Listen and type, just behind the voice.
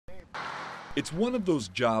It's one of those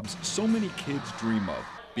jobs so many kids dream of,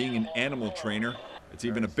 being an animal trainer. It's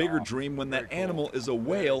even a bigger dream when that animal is a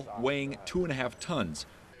whale weighing 2.5 tons.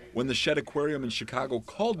 When the Shed Aquarium in Chicago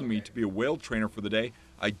called me to be a whale trainer for the day,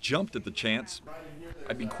 I jumped at the chance.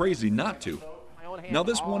 I'd be crazy not to. Now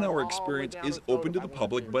this 1-hour experience is open to the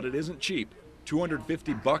public, but it isn't cheap.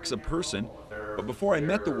 $250 a person. But before I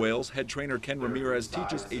met the whales, head trainer Ken Ramirez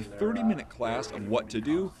teaches a 30-minute class of what to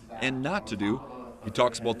do and not to do. He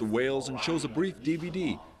talks about the whales and shows a brief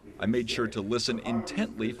DVD. I made sure to listen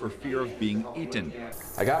intently for fear of being eaten.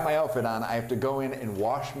 I got my outfit on. I have to go in and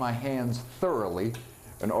wash my hands thoroughly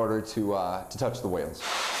in order to touch the whales.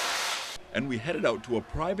 And we headed out to a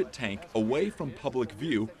private tank away from public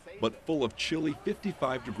view, but full of chilly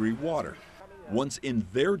 55-degree water. Once in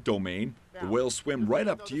their domain, the whales swim right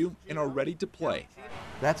up to you and are ready to play.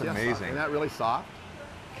 That's amazing. Isn't that really soft?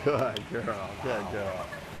 Good girl, good girl.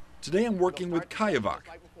 Today I'm working with Kayavak,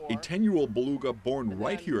 a 10-year-old beluga born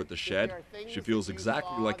right here at the shed. She feels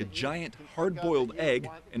exactly like a giant hard-boiled egg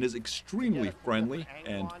and is extremely friendly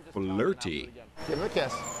and flirty. Give him a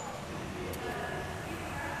kiss.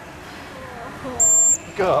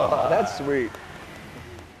 Good, that's sweet.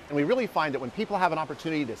 And we really find that when people have an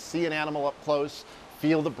opportunity to see an animal up close,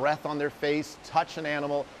 feel the breath on their face, touch an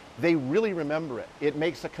animal, they really remember it. It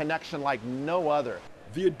makes a connection like no other.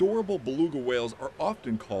 The adorable beluga whales are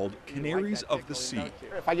often called canaries of the sea.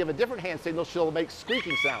 If I give a different hand signal, she'll make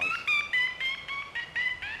squeaking sounds.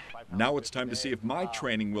 Now it's time to see if my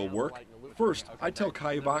training will work. First, I tell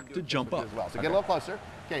Kayavak to jump up. So get a little closer.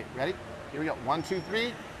 Okay, ready? Here we go. 1, 2,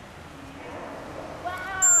 3.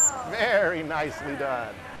 Wow! Very nicely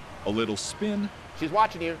done. A little spin. She's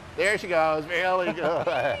watching you. There she goes. Really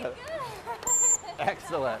good.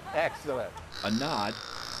 Excellent, excellent. A nod.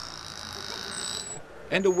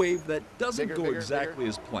 And a wave that doesn't Bigger, go bigger, exactly bigger.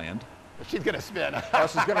 as planned. She's gonna spin. Oh,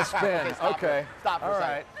 she's gonna spin. Okay. Stop for All a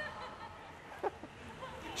right. second.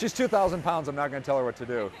 She's 2,000 pounds. I'm not gonna tell her what to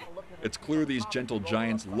do. It's clear these gentle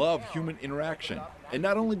giants love human interaction. And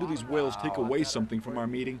not only do these whales take away something from our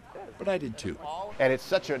meeting, but I did too. And it's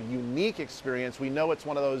such a unique experience. We know it's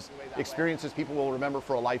one of those experiences people will remember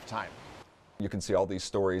for a lifetime. You can see all these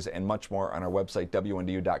stories and much more on our website,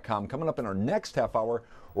 WNDU.com. Coming up in our next half hour,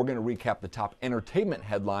 we're going to recap the top entertainment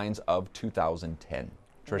headlines of 2010.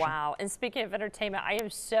 Tricia? Wow, and speaking of entertainment, I am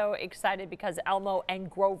so excited because Elmo and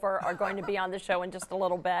Grover are going to be on the show in just a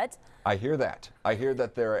little bit. I hear that. I hear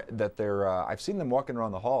that they're I've seen them walking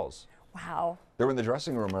around the halls. Wow. They were in the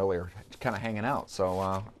dressing room earlier, kind of hanging out.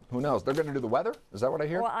 So who knows? They're going to do the weather? Is that what I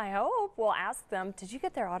hear? Well, I hope. We'll ask them. Did you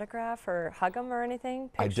get their autograph or hug them or anything?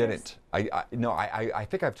 Pictures? I didn't. No, I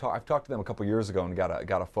think I've talked to them a couple years ago and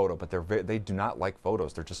got a photo, but they do not like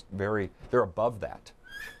photos. They're just they're above that.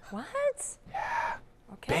 What? Yeah.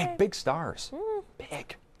 Okay. Big stars.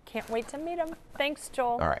 Big. Can't wait to meet them. Thanks,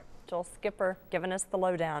 Joel. All right. Joel Schipper giving us the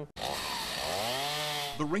lowdown.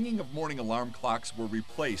 The ringing of morning alarm clocks were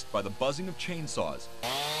replaced by the buzzing of chainsaws.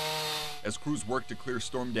 As crews worked to clear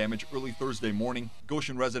storm damage early Thursday morning,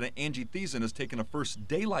 Goshen resident Angie Thiessen has taken a first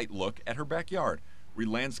daylight look at her backyard,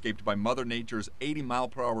 re-landscaped by Mother Nature's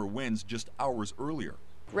 80-mile-per-hour winds just hours earlier.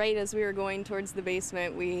 Right as we were going towards the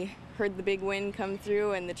basement, we heard the big wind come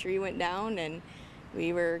through and the tree went down, and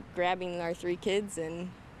we were grabbing our 3 kids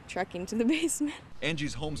and trucking to the basement.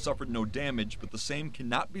 Angie's home suffered no damage, but the same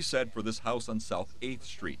cannot be said for this house on South 8th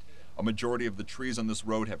Street. A majority of the trees on this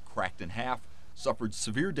road have cracked in half, suffered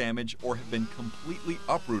severe damage, or have been completely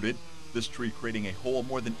uprooted, this tree creating a hole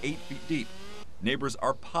more than 8 feet deep. Neighbors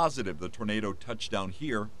are positive the tornado touched down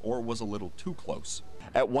here or was a little too close.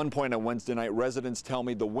 At one point on Wednesday night, residents tell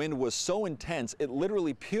me the wind was so intense it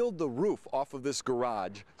literally peeled the roof off of this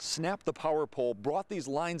garage, snapped the power pole, brought these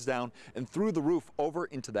lines down, and threw the roof over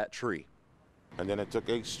into that tree. And then it took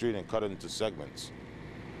 8th Street and cut it into segments.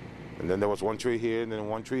 And then there was one tree here, and then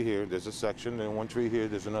one tree here. There's a section, and one tree here,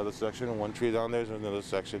 there's another section, and one tree down there's another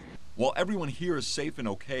section. While everyone here is safe and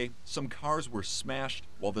okay, some cars were smashed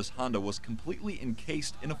while this Honda was completely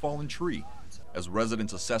encased in a fallen tree. As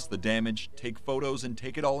residents assess the damage, take photos, and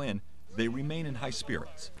take it all in, they remain in high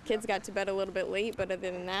spirits. Kids got to bed a little bit late, but other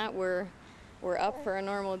than that, we're up for a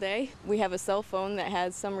normal day. We have a cell phone that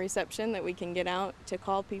has some reception that we can get out to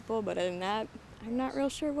call people, but other than that, I'm not real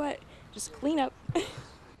sure what. Just clean up.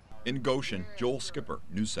 In Goshen, Joel Schipper,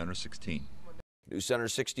 News Center 16. News Center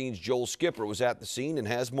 16's Joel Schipper was at the scene and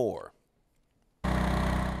has more.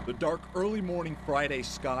 The dark early morning Friday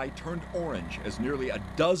sky turned orange as nearly a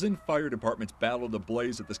dozen fire departments battled a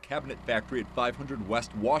blaze at this cabinet factory at 500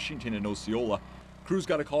 West Washington in Osceola. Crews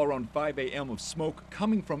got a call around 5 a.m. of smoke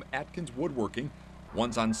coming from Atkins Woodworking.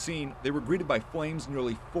 Once on scene, they were greeted by flames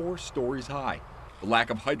nearly 4 stories high. The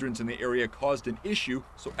lack of hydrants in the area caused an issue,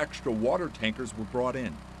 so extra water tankers were brought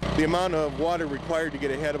in. The amount of water required to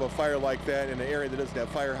get ahead of a fire like that in an area that doesn't have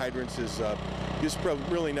fire hydrants is just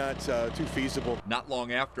really not too feasible. Not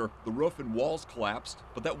long after, the roof and walls collapsed,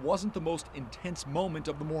 but that wasn't the most intense moment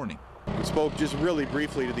of the morning. We spoke just really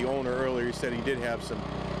briefly to the owner earlier. He said he did have some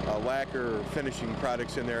lacquer or finishing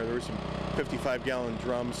products in there. There were some 55-gallon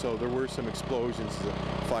drums, so there were some explosions as the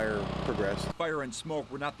fire progressed. Fire and smoke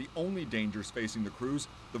were not the only dangers facing the crews.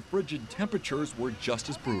 The frigid temperatures were just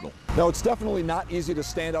as brutal. Now, it's definitely not easy to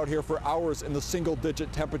stand out here for hours in the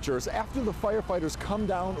single-digit temperatures. After the firefighters come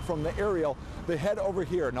down from the aerial, they head over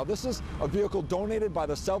here. Now, this is a vehicle donated by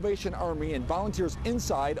the Salvation Army, and volunteers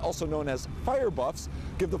inside, also known as fire buffs,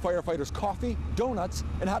 give the firefighters coffee, donuts,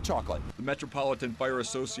 and hot chocolate. The Metropolitan Fire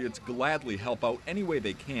Associates gladly help out any way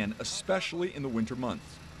they can, especially in the winter months.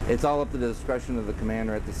 It's all up to the discretion of the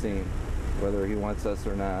commander at the scene, whether he wants us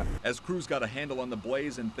or not. As crews got a handle on the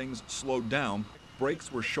blaze and things slowed down,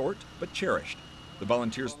 breaks were short but cherished. The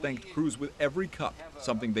volunteers thanked crews with every cup,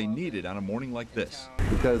 something they needed on a morning like this.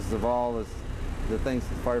 Because of all the things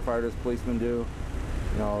that firefighters, policemen do,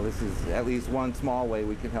 you know, this is at least one small way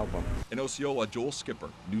we can help them. In Osceola, Joel Schipper,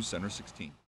 News Center 16.